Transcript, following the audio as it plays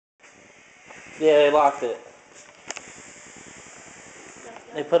Yeah, they locked it.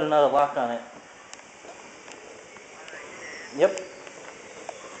 They put another lock on it. Yep.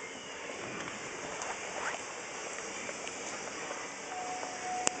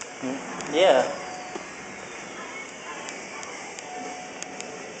 Yeah.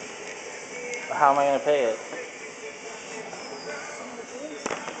 How am I gonna pay it?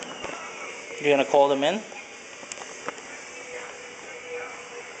 You're gonna call them in?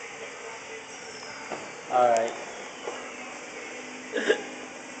 Alright.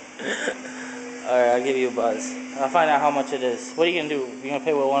 Alright, I'll give you a buzz. I'll find out how much it is. What are you gonna do? You gonna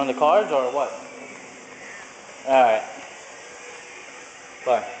pay with one of the cards or what? Alright.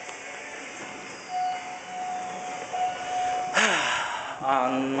 Bye.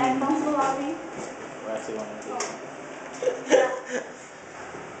 Come to the lobby. We're actually going to do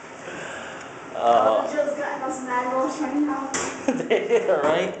The Jill's got us mad rolls right now. They did,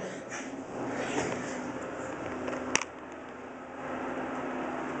 right?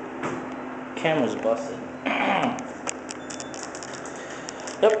 Camera's busted.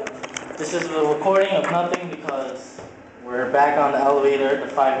 Yep. This is a recording of nothing because we're back on the elevator,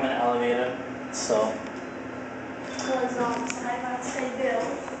 the 5-minute elevator. So. Because I got to say Bill.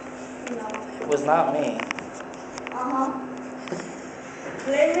 No. It was not me.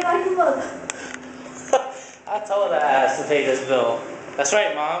 Blame me like you mother. I told that ass to pay this bill. That's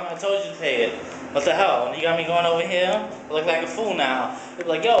right, Mom. I told you to pay it. What the hell? You got me going over here? I look like a fool now. You'll be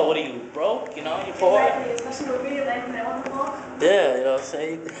like, yo, what are you, broke? You know, you poor? Exactly, especially with video like that on the block. Yeah, you know what I'm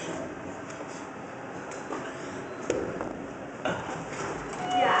saying?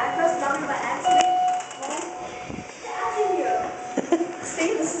 Yeah, I pressed down by accident. Oh, get out of here. See,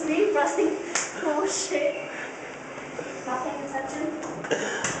 this is me pressing. Oh shit. Not paying attention.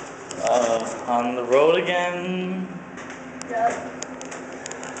 On the road again. Yeah.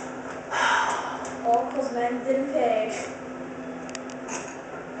 All because men didn't pay.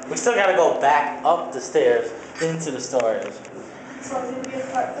 We still gotta go back up the stairs into the storage. So it's gonna be a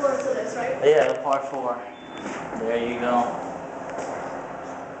part 4 to this, right? Yeah, the part 4. There you go.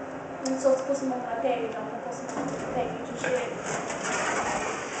 And so it's supposed to be my page. I'm supposed to pay you shit.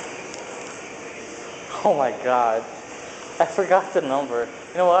 Oh my god. I forgot the number.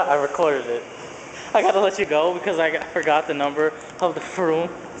 You know what? I recorded it. I gotta let you go because I forgot the number of the room.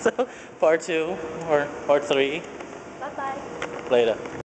 So, part 2 or part 3. Bye bye. Later.